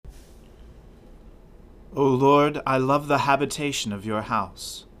O Lord, I love the habitation of your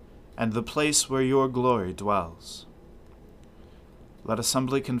house, and the place where your glory dwells. Let us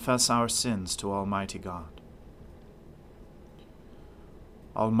humbly confess our sins to Almighty God.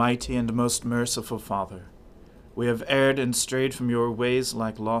 Almighty and most merciful Father, we have erred and strayed from your ways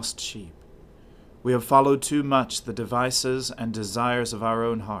like lost sheep. We have followed too much the devices and desires of our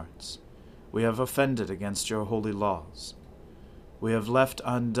own hearts. We have offended against your holy laws. We have left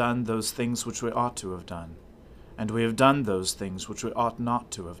undone those things which we ought to have done, and we have done those things which we ought not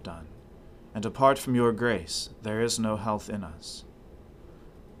to have done. And apart from your grace, there is no health in us.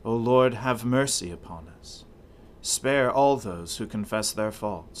 O Lord, have mercy upon us. Spare all those who confess their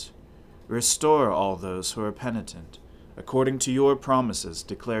faults. Restore all those who are penitent, according to your promises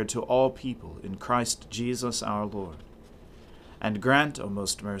declared to all people in Christ Jesus our Lord. And grant, O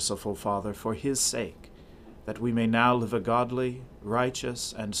most merciful Father, for his sake, that we may now live a godly,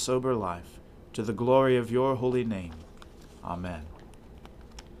 righteous, and sober life, to the glory of your holy name. Amen.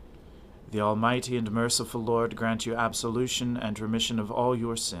 The Almighty and merciful Lord grant you absolution and remission of all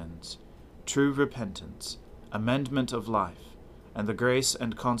your sins, true repentance, amendment of life, and the grace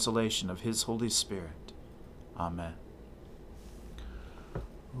and consolation of his Holy Spirit. Amen.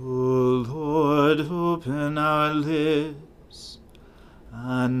 O Lord, open our lips,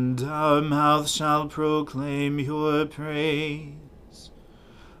 and our mouth shall proclaim your praise.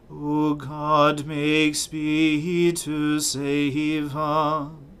 O God, make speed to save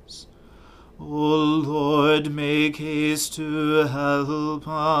us. O Lord, make haste to help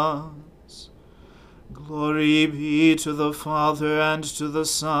us. Glory be to the Father, and to the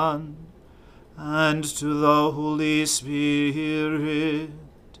Son, and to the Holy Spirit,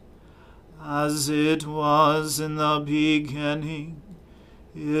 as it was in the beginning,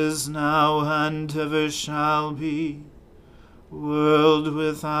 is now, and ever shall be, world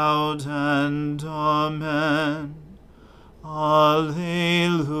without end. Amen. Alleluia.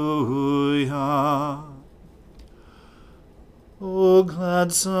 O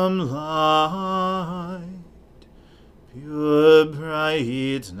gladsome light, pure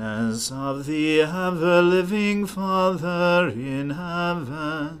brightness of the ever-living Father in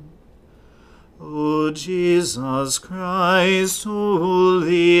heaven, O Jesus Christ,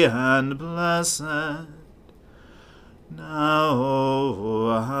 holy and blessed,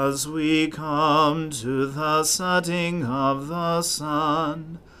 now as we come to the setting of the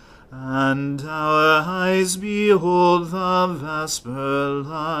sun, and our eyes behold the vesper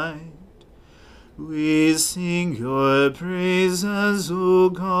light, we sing your praises, O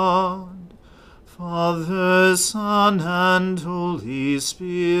God, Father, Son, and Holy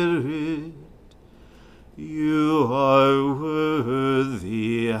Spirit. You are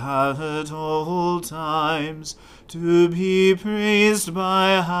worthy at all times to be praised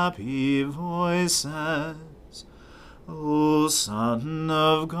by happy voices, O Son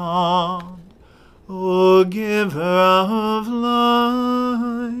of God, O Giver of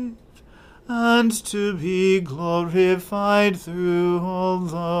life, and to be glorified through all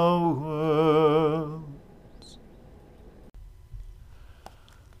the world.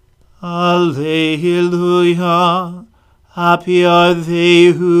 Alleluia. Happy are they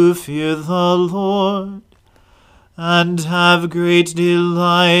who fear the Lord, and have great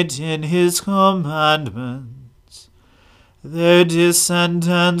delight in his commandments. Their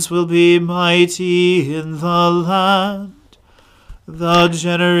descendants will be mighty in the land. The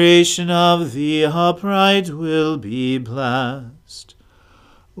generation of the upright will be blessed.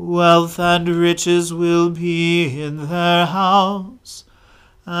 Wealth and riches will be in their house,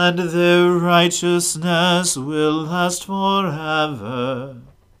 and their righteousness will last forever.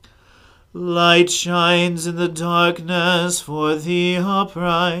 Light shines in the darkness for the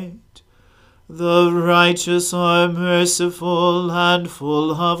upright. The righteous are merciful and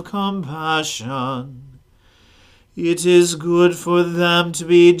full of compassion. It is good for them to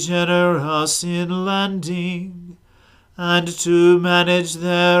be generous in lending, and to manage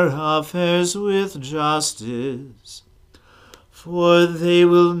their affairs with justice, for they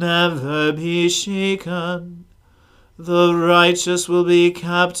will never be shaken. The righteous will be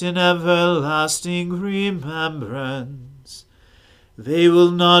kept in everlasting remembrance. They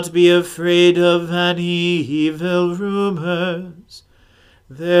will not be afraid of any evil rumors.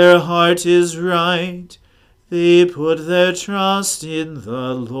 Their heart is right. They put their trust in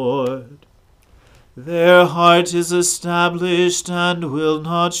the Lord. Their heart is established and will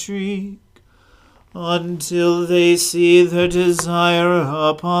not shrink until they see their desire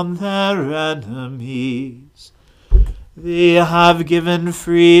upon their enemies. They have given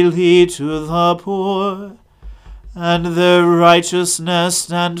freely to the poor, and their righteousness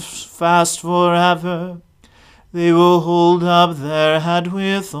stand fast forever. They will hold up their head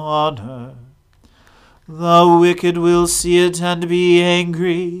with honor. The wicked will see it and be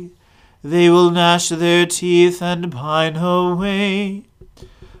angry. They will gnash their teeth and pine away.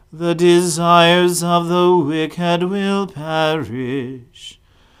 The desires of the wicked will perish.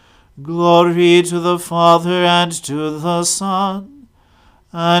 Glory to the Father and to the Son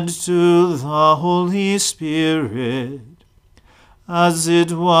and to the Holy Spirit, as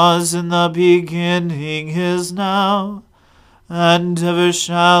it was in the beginning, is now, and ever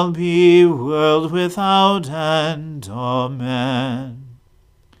shall be, world without end. Amen.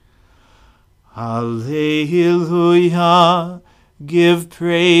 Alleluia. Give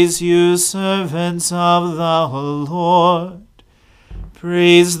praise, you servants of the Lord.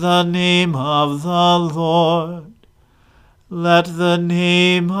 Praise the name of the Lord. Let the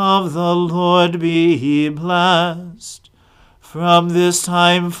name of the Lord be blessed, from this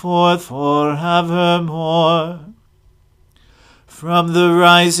time forth forevermore. From the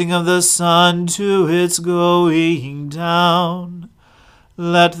rising of the sun to its going down,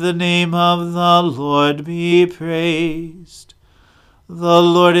 let the name of the Lord be praised. The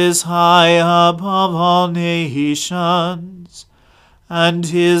Lord is high above all nations, and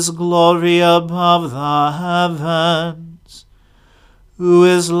his glory above the heavens. Who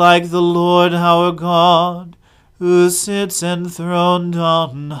is like the Lord our God, who sits enthroned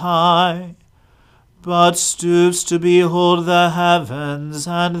on high, but stoops to behold the heavens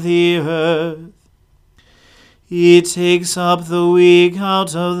and the earth? He takes up the weak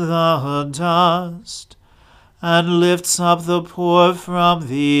out of the dust, and lifts up the poor from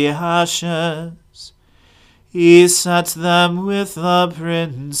the ashes. He sets them with the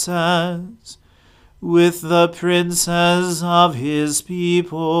princes of his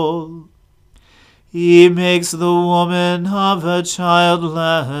people. He makes the woman of a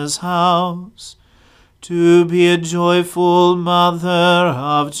childless house to be a joyful mother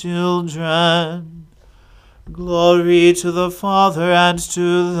of children. Glory to the Father and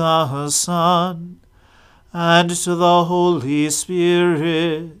to the Son and to the Holy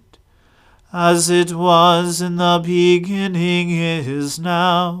Spirit, as it was in the beginning, is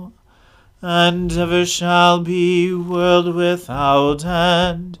now, and ever shall be, world without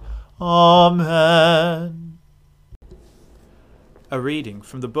end. Amen. A reading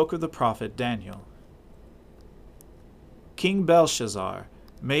from the book of the prophet Daniel. King Belshazzar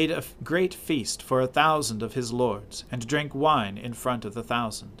made a great feast for 1,000 of his lords, and drank wine in front of the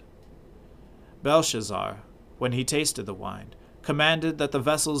 1,000. Belshazzar, when he tasted the wine, commanded that the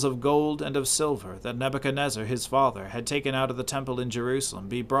vessels of gold and of silver that Nebuchadnezzar his father had taken out of the temple in Jerusalem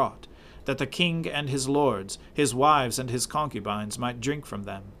be brought, that the king and his lords, his wives and his concubines might drink from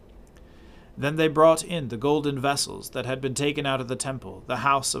them. Then they brought in the golden vessels that had been taken out of the temple, the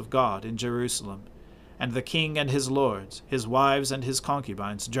house of God in Jerusalem, and the king and his lords, his wives and his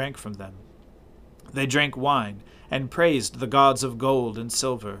concubines drank from them. They drank wine, and praised the gods of gold and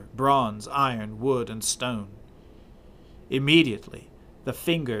silver, bronze, iron, wood, and stone. Immediately the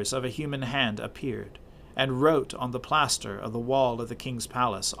fingers of a human hand appeared, and wrote on the plaster of the wall of the king's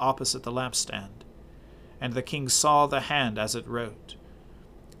palace opposite the lampstand. And the king saw the hand as it wrote.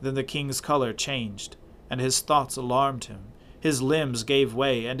 Then the king's color changed, and his thoughts alarmed him. His limbs gave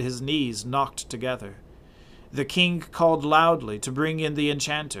way, and his knees knocked together. The king called loudly to bring in the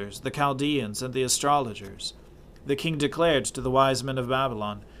enchanters, the Chaldeans, and the astrologers. The king declared to the wise men of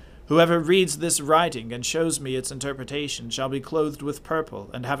Babylon, "Whoever reads this writing and shows me its interpretation shall be clothed with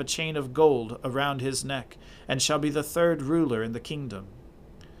purple, and have a chain of gold around his neck, and shall be the third ruler in the kingdom."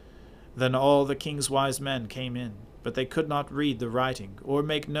 Then all the king's wise men came in, but they could not read the writing, or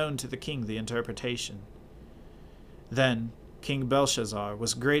make known to the king the interpretation. Then King Belshazzar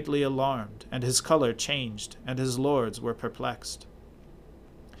was greatly alarmed, and his color changed, and his lords were perplexed.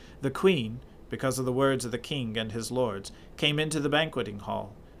 The queen, because of the words of the king and his lords, came into the banqueting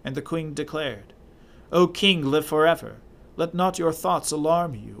hall, and the queen declared, "O king, live forever. Let not your thoughts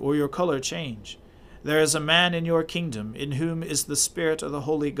alarm you, or your color change. There is a man in your kingdom in whom is the spirit of the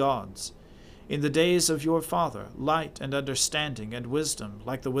holy gods. In the days of your father, light and understanding and wisdom,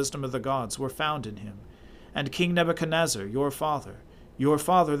 like the wisdom of the gods, were found in him. And King Nebuchadnezzar, your father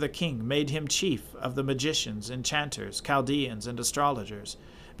the king, made him chief of the magicians, enchanters, Chaldeans, and astrologers,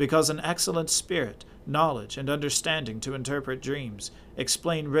 because an excellent spirit, knowledge, and understanding to interpret dreams,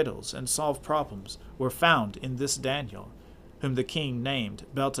 explain riddles, and solve problems were found in this Daniel, whom the king named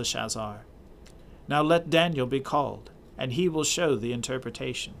Belteshazzar. Now let Daniel be called, and he will show the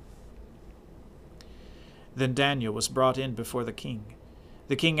interpretation." Then Daniel was brought in before the king.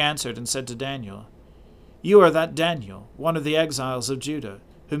 The king answered and said to Daniel, You are that Daniel, one of the exiles of Judah,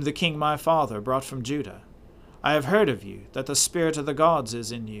 whom the king my father brought from Judah. I have heard of you, that the spirit of the gods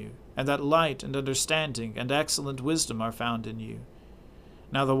is in you, and that light and understanding and excellent wisdom are found in you.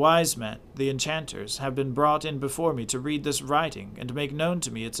 Now the wise men, the enchanters, have been brought in before me to read this writing, and to make known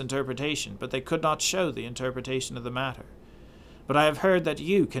to me its interpretation, but they could not show the interpretation of the matter. But I have heard that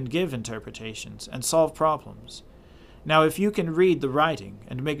you can give interpretations, and solve problems. Now if you can read the writing,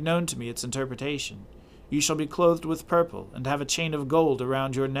 and make known to me its interpretation, you shall be clothed with purple, and have a chain of gold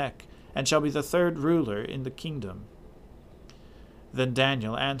around your neck, and shall be the third ruler in the kingdom. Then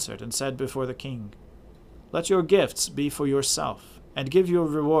Daniel answered and said before the king, Let your gifts be for yourself, and give your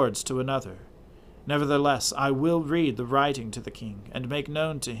rewards to another. Nevertheless, I will read the writing to the king, and make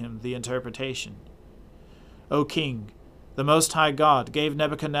known to him the interpretation. O king, the Most High God gave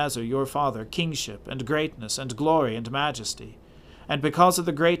Nebuchadnezzar your father kingship, and greatness, and glory, and majesty. And because of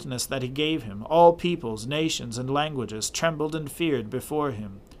the greatness that he gave him, all peoples, nations, and languages trembled and feared before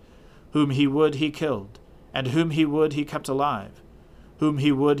him. Whom he would he killed, and whom he would he kept alive. Whom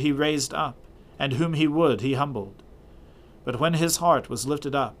he would he raised up, and whom he would he humbled. But when his heart was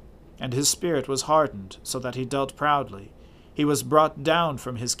lifted up, and his spirit was hardened, so that he dealt proudly, he was brought down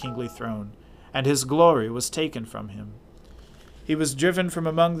from his kingly throne, and his glory was taken from him. He was driven from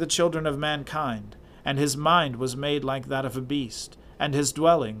among the children of mankind, and his mind was made like that of a beast, and his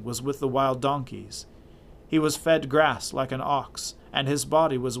dwelling was with the wild donkeys. He was fed grass like an ox, and his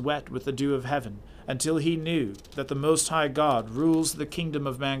body was wet with the dew of heaven, until he knew that the Most High God rules the kingdom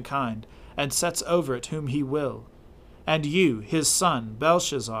of mankind, and sets over it whom he will. And you, his son,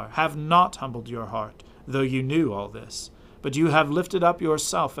 Belshazzar, have not humbled your heart, though you knew all this, but you have lifted up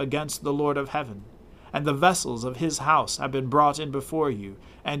yourself against the Lord of heaven. And the vessels of his house have been brought in before you,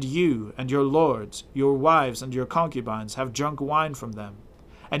 and you and your lords, your wives and your concubines have drunk wine from them.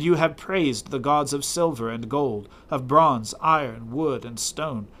 And you have praised the gods of silver and gold, of bronze, iron, wood, and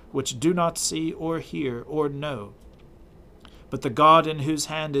stone, which do not see or hear or know. But the God in whose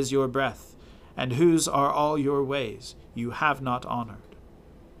hand is your breath, and whose are all your ways, you have not honored.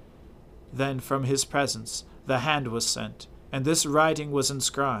 Then from his presence the hand was sent, and this writing was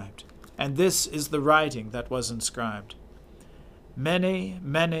inscribed. And this is the writing that was inscribed: Mene,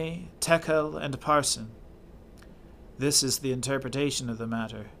 Mene, Tekel, and Parsin. This is the interpretation of the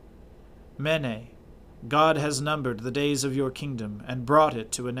matter. Mene, God has numbered the days of your kingdom, and brought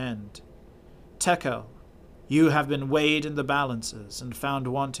it to an end. Tekel, you have been weighed in the balances, and found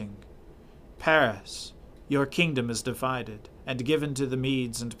wanting. Paris, your kingdom is divided, and given to the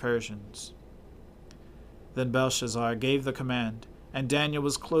Medes and Persians. Then Belshazzar gave the command, and Daniel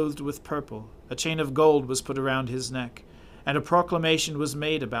was clothed with purple, a chain of gold was put around his neck, and a proclamation was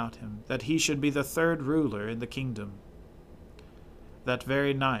made about him, that he should be the third ruler in the kingdom. That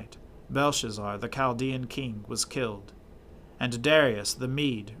very night Belshazzar the Chaldean king was killed, and Darius the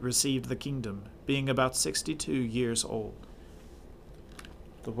Mede received the kingdom, being about 62 years old.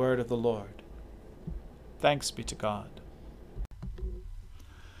 The word of the Lord. Thanks be to God.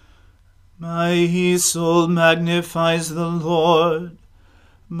 My soul magnifies the Lord.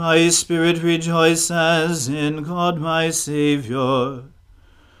 My spirit rejoices in God my Saviour.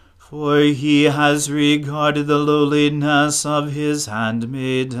 For he has regarded the lowliness of his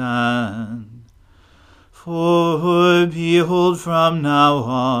handmaiden. For behold, from now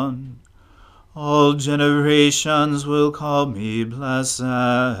on, all generations will call me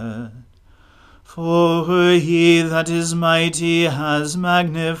blessed. For he that is mighty has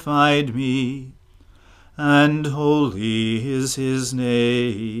magnified me, and holy is his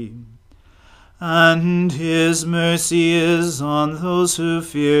name. And his mercy is on those who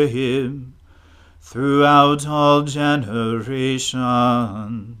fear him throughout all generations.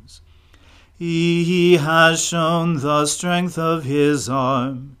 He has shown the strength of his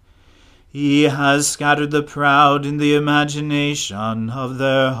arm. He has scattered the proud in the imagination of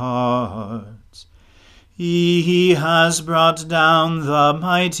their hearts. He has brought down the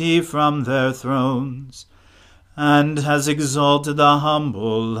mighty from their thrones, and has exalted the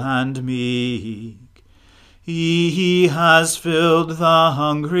humble and meek. He has filled the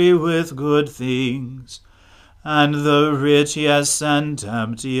hungry with good things, and the rich he has sent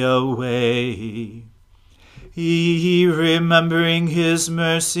empty away. He, remembering his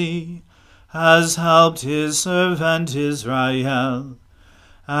mercy, has helped his servant Israel,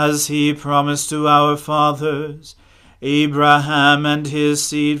 as he promised to our fathers, Abraham and his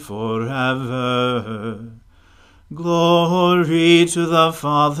seed forever. Glory to the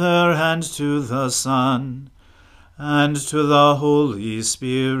Father, and to the Son, and to the Holy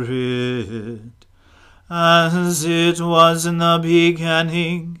Spirit, as it was in the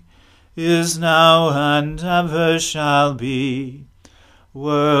beginning, is now, and ever shall be,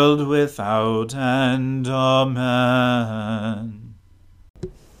 world without end. Amen.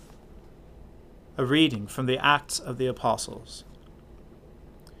 A reading from the Acts of the Apostles.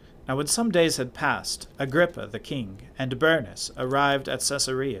 Now when some days had passed, Agrippa the king and Bernice arrived at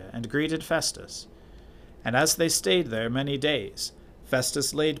Caesarea and greeted Festus. And as they stayed there many days,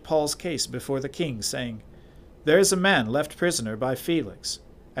 Festus laid Paul's case before the king, saying, There is a man left prisoner by Felix.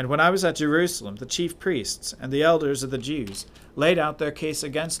 And when I was at Jerusalem, the chief priests and the elders of the Jews laid out their case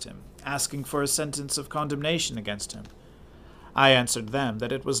against him, asking for a sentence of condemnation against him. I answered them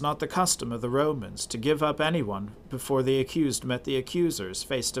that it was not the custom of the Romans to give up anyone before the accused met the accusers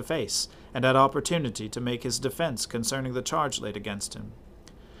face to face, and had opportunity to make his defense concerning the charge laid against him.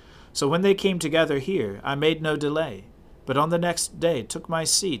 So when they came together here, I made no delay, but on the next day took my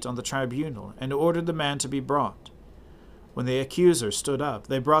seat on the tribunal, and ordered the man to be brought. When the accusers stood up,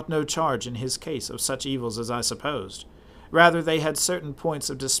 they brought no charge in his case of such evils as I supposed. Rather, they had certain points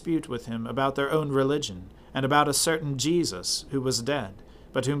of dispute with him about their own religion, and about a certain Jesus who was dead,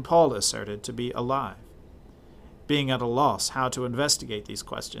 but whom Paul asserted to be alive. Being at a loss how to investigate these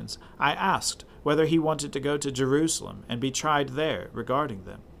questions, I asked whether he wanted to go to Jerusalem and be tried there regarding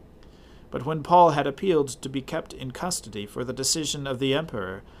them. But when Paul had appealed to be kept in custody for the decision of the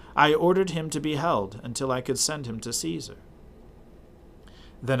emperor, I ordered him to be held until I could send him to Caesar.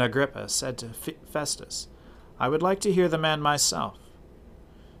 Then Agrippa said to Festus, I would like to hear the man myself.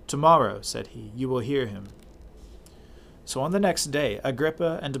 Tomorrow, said he, you will hear him. So on the next day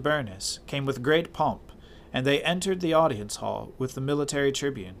Agrippa and Bernice came with great pomp, and they entered the audience hall with the military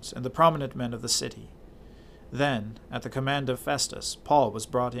tribunes and the prominent men of the city. Then, at the command of Festus, Paul was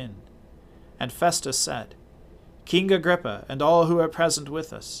brought in. And Festus said, King Agrippa, and all who are present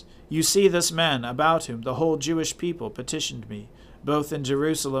with us, you see this man about whom the whole Jewish people petitioned me, both in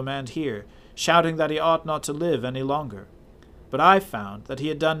Jerusalem and here, shouting that he ought not to live any longer. But I found that he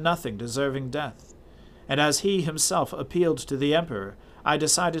had done nothing deserving death. And as he himself appealed to the emperor, I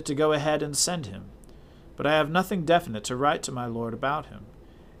decided to go ahead and send him. But I have nothing definite to write to my lord about him.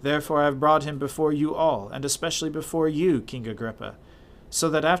 Therefore I have brought him before you all, and especially before you, King Agrippa, so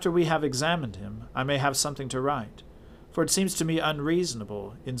that after we have examined him, I may have something to write. For it seems to me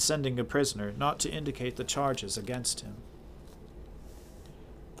unreasonable, in sending a prisoner, not to indicate the charges against him.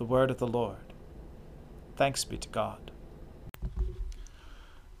 The word of the Lord. Thanks be to God.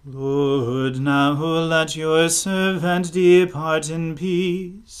 Lord, now let your servant depart in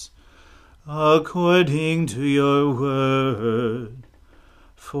peace, according to your word.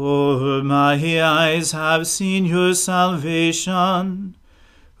 For my eyes have seen your salvation,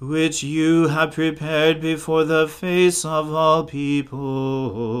 which you have prepared before the face of all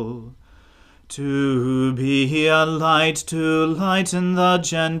people, to be a light to lighten the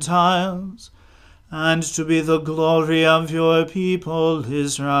Gentiles, and to be the glory of your people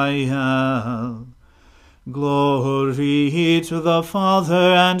Israel. Glory to the Father,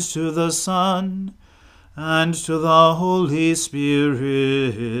 and to the Son, and to the Holy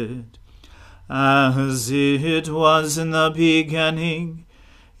Spirit, as it was in the beginning,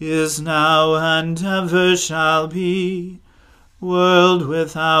 is now, and ever shall be, world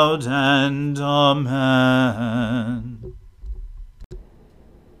without end. Amen.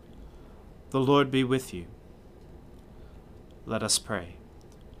 The Lord be with you. Let us pray.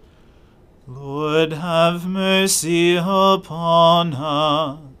 Lord, have mercy upon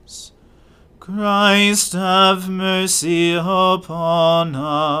us. Christ, have mercy upon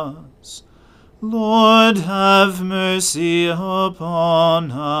us. Lord, have mercy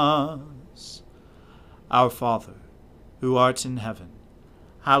upon us. Our Father, who art in heaven,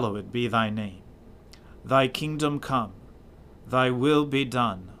 hallowed be thy name. Thy kingdom come, thy will be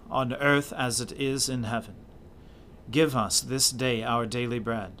done, on earth as it is in heaven. Give us this day our daily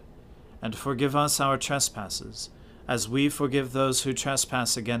bread, and forgive us our trespasses, as we forgive those who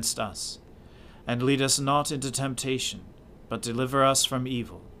trespass against us. And lead us not into temptation, but deliver us from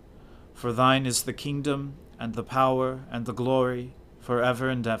evil. For thine is the kingdom, and the power, and the glory, forever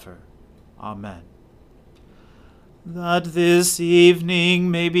and ever. Amen. That this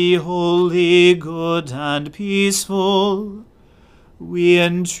evening may be holy, good, and peaceful, we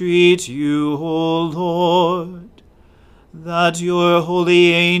entreat you, O Lord, that your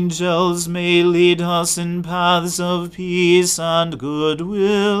holy angels may lead us in paths of peace and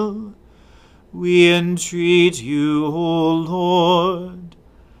goodwill. We entreat you, O Lord,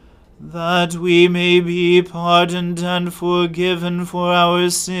 that we may be pardoned and forgiven for our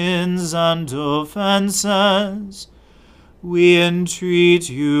sins and offenses. We entreat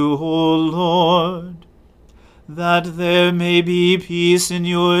you, O Lord, that there may be peace in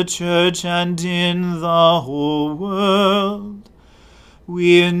your church and in the whole world.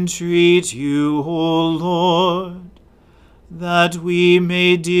 We entreat you, O Lord, that we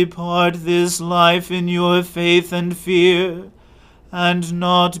may depart this life in your faith and fear, and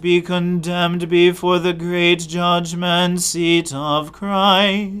not be condemned before the great judgment seat of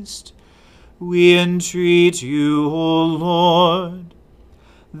Christ. We entreat you, O Lord,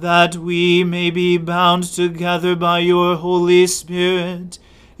 that we may be bound together by your Holy Spirit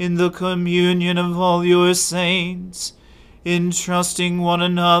in the communion of all your saints, entrusting one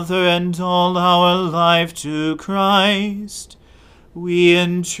another and all our life to Christ. We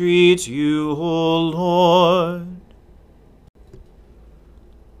entreat you, O Lord.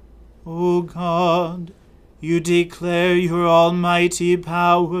 O God, you declare your almighty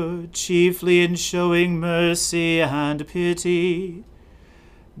power chiefly in showing mercy and pity.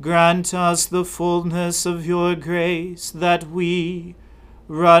 Grant us the fullness of your grace, that we,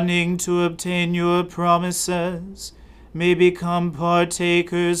 running to obtain your promises, may become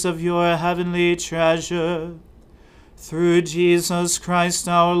partakers of your heavenly treasure. Through Jesus Christ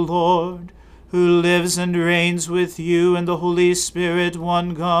our Lord, who lives and reigns with you and the Holy Spirit,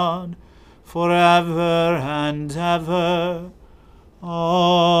 one God, forever and ever.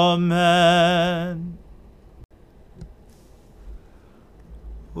 Amen.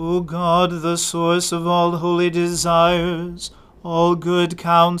 O God, the source of all holy desires, all good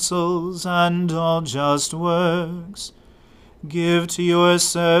counsels, and all just works, give to your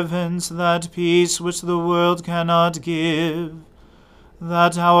servants that peace which the world cannot give,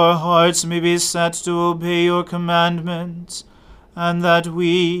 that our hearts may be set to obey your commandments, and that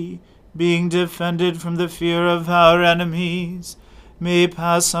we, being defended from the fear of our enemies, may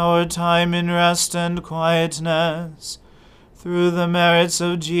pass our time in rest and quietness, through the merits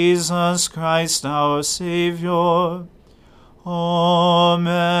of Jesus Christ our Saviour.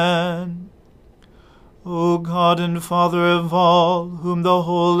 Amen. O God and Father of all, whom the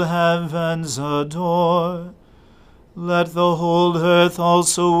whole heavens adore, let the whole earth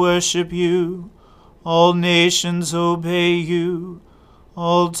also worship you, all nations obey you,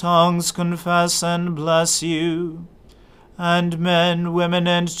 all tongues confess and bless you, and men, women,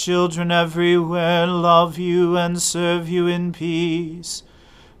 and children everywhere love you and serve you in peace,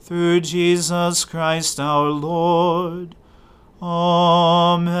 through Jesus Christ our Lord.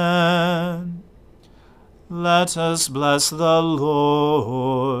 Amen. Let us bless the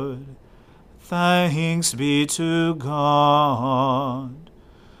Lord. Thanks be to God.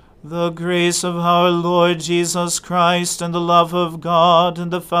 The grace of our Lord Jesus Christ, and the love of God,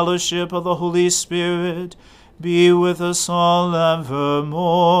 and the fellowship of the Holy Spirit be with us all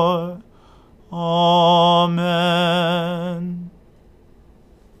evermore. Amen.